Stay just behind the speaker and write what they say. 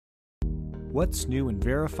What's new in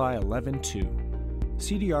Variphy 11.2?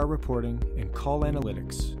 CDR reporting and call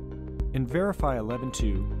analytics. In Variphy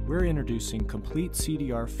 11.2, we're introducing complete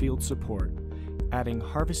CDR field support, adding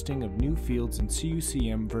harvesting of new fields in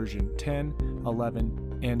CUCM version 10,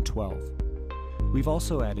 11, and 12. We've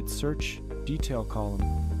also added search, detail column,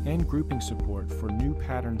 and grouping support for new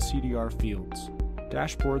Pattern CDR fields,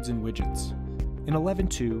 dashboards, and widgets. In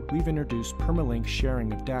 11.2, we've introduced permalink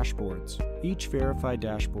sharing of dashboards. Each Variphy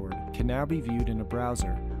dashboard can now be viewed in a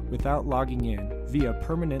browser without logging in via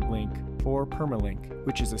permanent link or permalink,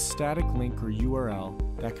 which is a static link or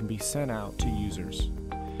URL that can be sent out to users.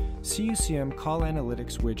 CUCM Call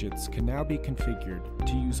Analytics widgets can now be configured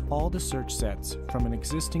to use all the search sets from an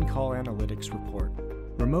existing Call Analytics report.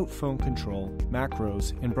 Remote phone control,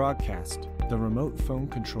 macros, and broadcast. The remote phone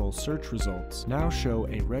control search results now show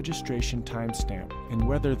a registration timestamp and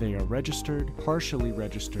whether they are registered, partially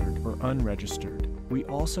registered, or unregistered. We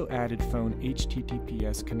also added phone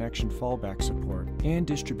HTTPS connection fallback support and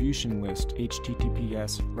distribution list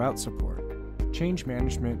HTTPS route support. Change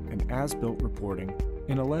management and as-built reporting.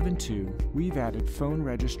 In 11.2, we've added phone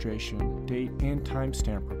registration, date, and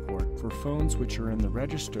timestamp report for phones which are in the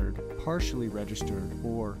registered, partially registered,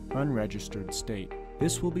 or unregistered state.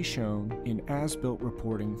 This will be shown in as-built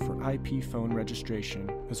reporting for IP phone registration,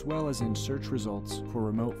 as well as in search results for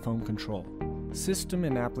remote phone control. System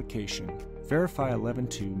and application. Variphy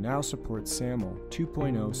 11.2 now supports SAML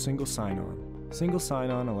 2.0 single sign-on. Single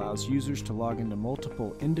sign-on allows users to log into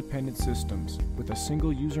multiple independent systems with a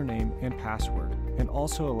single username and password, and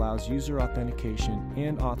also allows user authentication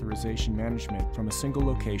and authorization management from a single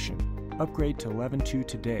location. Upgrade to 11.2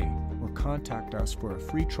 today or contact us for a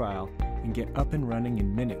free trial and get up and running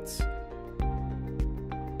in minutes.